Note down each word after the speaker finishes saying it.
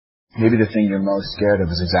maybe the thing you're most scared of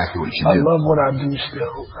is exactly what you do. I love what I do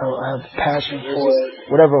still. I have passion for it.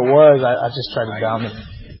 Whatever it was, I just tried to dominate.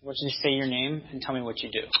 Why don't you say your name and tell me what you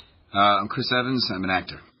do? I'm Chris Evans. I'm an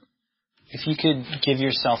actor. If you could give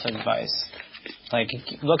yourself advice, like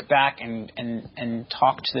look back and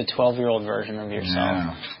talk to the 12-year-old version of yourself,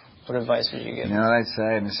 Yeah. What advice would you give? You know what I'd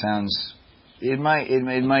say, and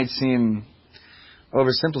it might seem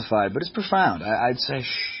oversimplified, but it's profound. I'd say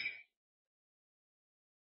shh.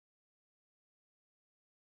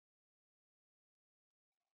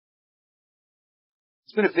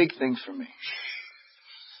 It's been a big thing for me.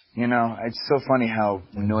 You know, it's so funny how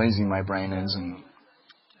noisy my brain is, and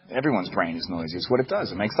everyone's brain is noisy. It's what it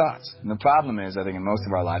does. It makes thoughts. And the problem is, I think in most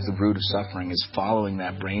of our lives, the root of suffering is following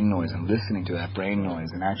that brain noise and listening to that brain noise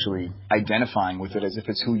and actually identifying with it as if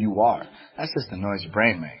it's who you are. That's just the noise your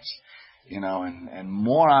brain makes. You know, and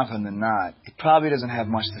more often than not, it probably doesn't have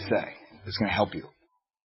much to say. It's going to help you.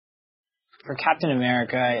 For Captain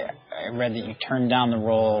America, I read that you turned down the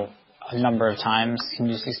role a number of times. Can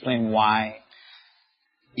you just explain why?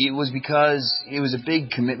 It was because it was a big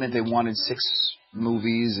commitment. They wanted 6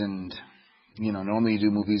 movies, and, you know, normally you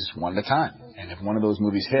do movies one at a time. And if one of those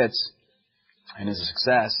movies hits and is a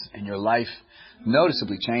success and your life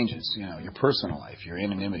noticeably changes, you know, your personal life, your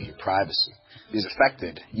anonymity, your privacy is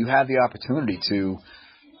affected, you have the opportunity to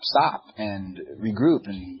stop and regroup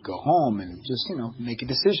and go home and just, you know, make a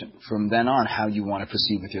decision from then on how you want to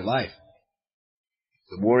proceed with your life.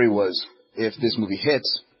 The worry was, if this movie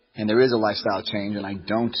hits and there is a lifestyle change and I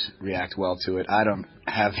don't react well to it, I don't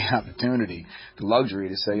have the opportunity, the luxury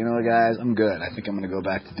to say, you know what, guys, I'm good. I think I'm going to go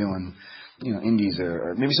back to doing, you know, indies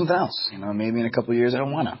or maybe something else. You know, maybe in a couple of years I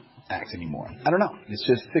don't want to act anymore. I don't know. It's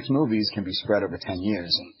just 6 movies can be spread over 10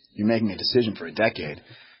 years, and you're making a decision for a decade,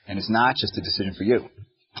 and it's not just a decision for you.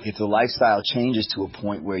 If the lifestyle changes to a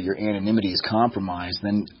point where your anonymity is compromised,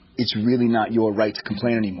 then it's really not your right to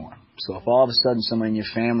complain anymore. So if all of a sudden someone in your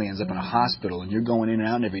family ends up in a hospital and you're going in and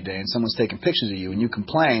out every day and someone's taking pictures of you and you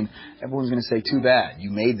complain, everyone's going to say, too bad, you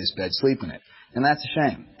made this bed, sleep in it. And that's a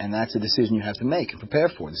shame. And that's a decision you have to make and prepare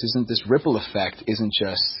for. This ripple effect isn't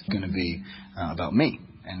just going to be about me.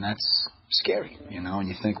 And that's scary, you know. And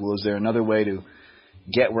you think, well, is there another way to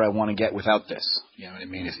get where I want to get without this? You know what I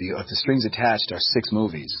mean? If the strings attached are 6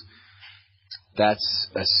 movies, that's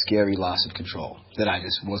a scary loss of control that I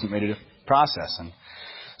just wasn't ready to process. And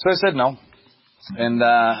so I said no. And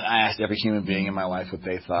I asked every human being in my life what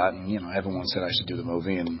they thought, and, you know, everyone said I should do the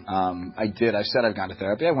movie, and I did. I said I've gone to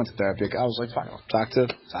therapy. I went to therapy. I was like, fine, I'll talk to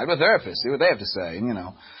a therapist, see what they have to say, and, you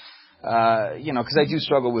know, because I do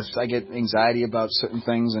struggle with, I get anxiety about certain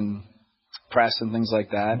things and press and things like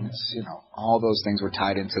that. And it's, you know, all those things were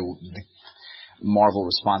tied into the Marvel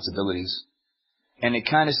responsibilities. And it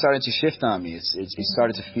kind of started to shift on me. It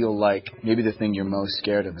started to feel like maybe the thing you're most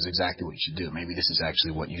scared of is exactly what you should do. Maybe this is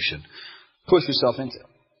actually what you should push yourself into.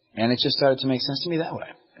 And it just started to make sense to me that way.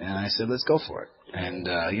 And I said, let's go for it. And,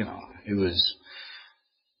 you know, it was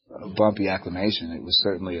a bumpy acclimation. It was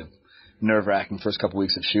certainly a nerve-wracking first couple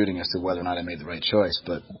weeks of shooting as to whether or not I made the right choice.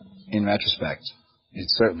 But in retrospect, it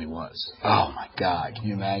certainly was. Oh, my God. Can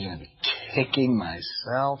you imagine? I'd be kicking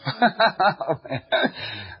myself.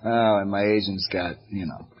 Oh, and my agent's got, you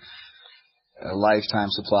know, a lifetime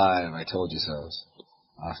supply of I told you so's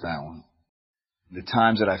off that one. The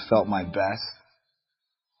times that I felt my best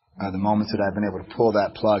are the moments that I've been able to pull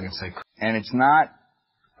that plug and say, and it's not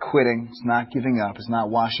quitting, it's not giving up, it's not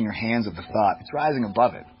washing your hands of the thought, it's rising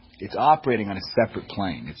above it. It's operating on a separate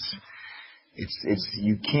plane. It's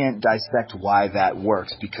you can't dissect why that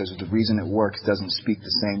works, because the reason it works doesn't speak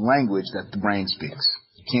the same language that the brain speaks.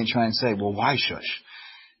 You can't try and say, well, why shush?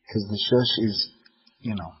 Because the shush is,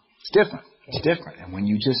 you know, it's different. It's different. And when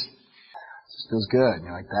you it just feels good, and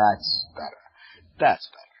you're like, that's better. That's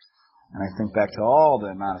better. And I think back to all the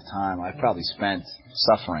amount of time I probably spent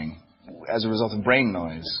suffering as a result of brain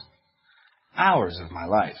noise. Hours of my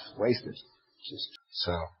life wasted.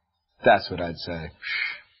 So that's what I'd say.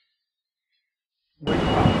 Where are you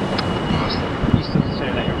from? Boston. You still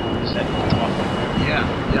consider that your home? You said Boston.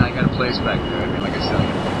 Yeah, I got a place back there. I mean, like I said, I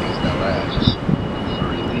got a place that way. I just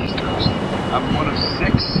prefer to the East Coast. I'm one of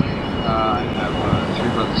 6. I have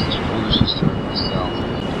 3 brothers and sisters, older sister, myself,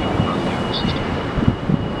 younger brother, younger sister.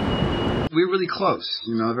 We're really close,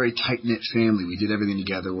 you know, a very tight-knit family. We did everything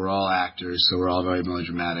together. We're all actors, so we're all very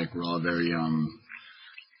melodramatic. We're all very, you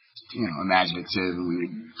know, imaginative. We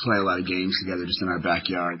would play a lot of games together just in our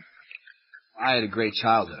backyard. I had a great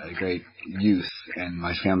childhood. I had a great youth, and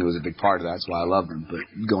my family was a big part of that. That's why I love them. But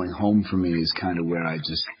going home for me is kind of where I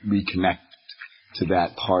just reconnect to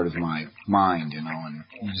that part of my mind, you know. And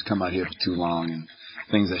you just come out here for too long, and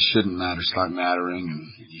things that shouldn't matter start mattering,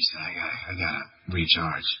 and you say, I gotta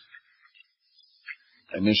recharge.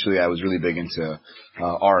 Initially, I was really big into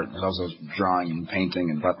art. I was also drawing and painting,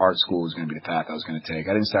 and art school was going to be the path I was going to take.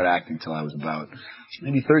 I didn't start acting until I was about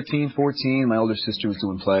maybe 13, 14. My older sister was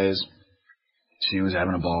doing plays. She was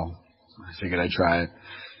having a ball. I figured I'd try it,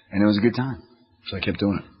 and it was a good time, so I kept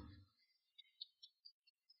doing it.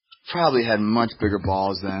 Probably had much bigger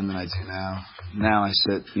balls then than I do now. Now I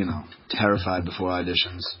sit, terrified before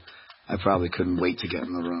auditions. I probably couldn't wait to get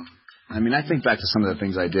in the room. I mean, I think back to some of the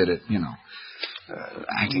things I did at,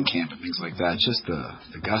 acting camp and things like that. Just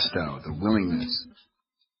the gusto, the willingness.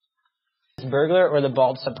 Burglar or the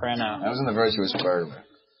bald soprano? I was in the Virtuous Burglar.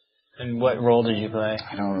 And what role did you play?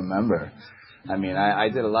 I don't remember. I mean, I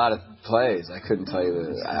did a lot of plays. I couldn't tell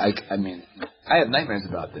you I have nightmares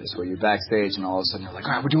about this, where you're backstage and all of a sudden you're like,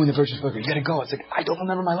 all right, we're doing the Virtuous Burglar. You gotta go. It's like, I don't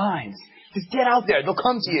remember my lines. Just get out there. They'll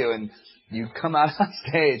come to you. And you come out on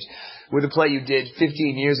stage with a play you did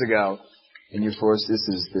 15 years ago. And you're forced, this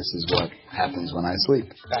is what happens when I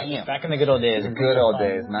sleep. Back in the good old days. The good old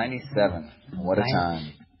days, 97. What a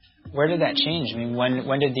time. Where did that change? I mean,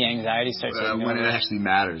 when did the anxiety start taking over? When it actually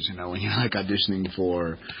matters, when you're like auditioning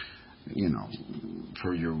for,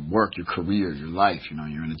 for your work, your career, your life, you're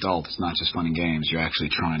an adult. It's not just fun and games. You're actually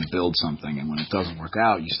trying to build something. And when it doesn't work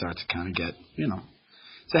out, you start to kind of get,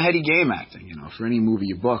 it's a heady game acting. For any movie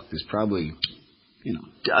you book, there's probably,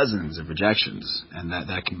 dozens of rejections, and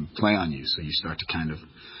that can play on you. So you start to kind of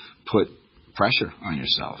put pressure on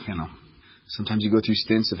yourself, Sometimes you go through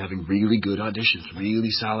stints of having really good auditions,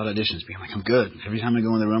 really solid auditions, being like, I'm good. Every time I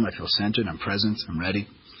go in the room, I feel centered, I'm present, I'm ready.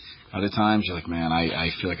 Other times, you're like, man, I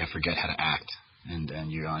feel like I forget how to act,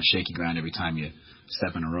 and you're on shaky ground every time you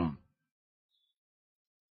step in a room.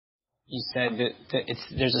 You said that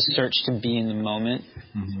there's a search to be in the moment.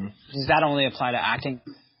 Mm-hmm. Does that only apply to acting?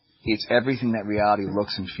 It's everything that reality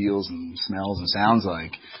looks and feels and smells and sounds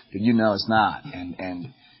like, but it's not.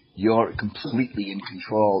 And you're completely in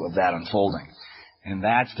control of that unfolding. And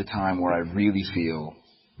that's the time where I really feel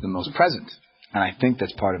the most present. And I think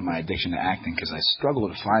that's part of my addiction to acting, because I struggle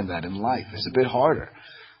to find that in life. It's a bit harder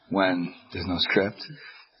when there's no script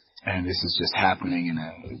and this is just happening in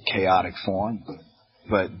a chaotic form.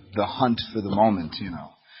 But the hunt for the moment,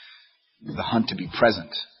 the hunt to be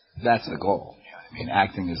present, that's the goal. I mean,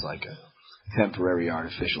 acting is like a temporary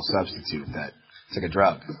artificial substitute it's like a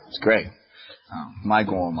drug. It's great. My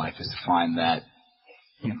goal in life is to find that,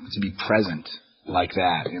 to be present like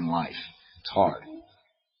that in life. It's hard.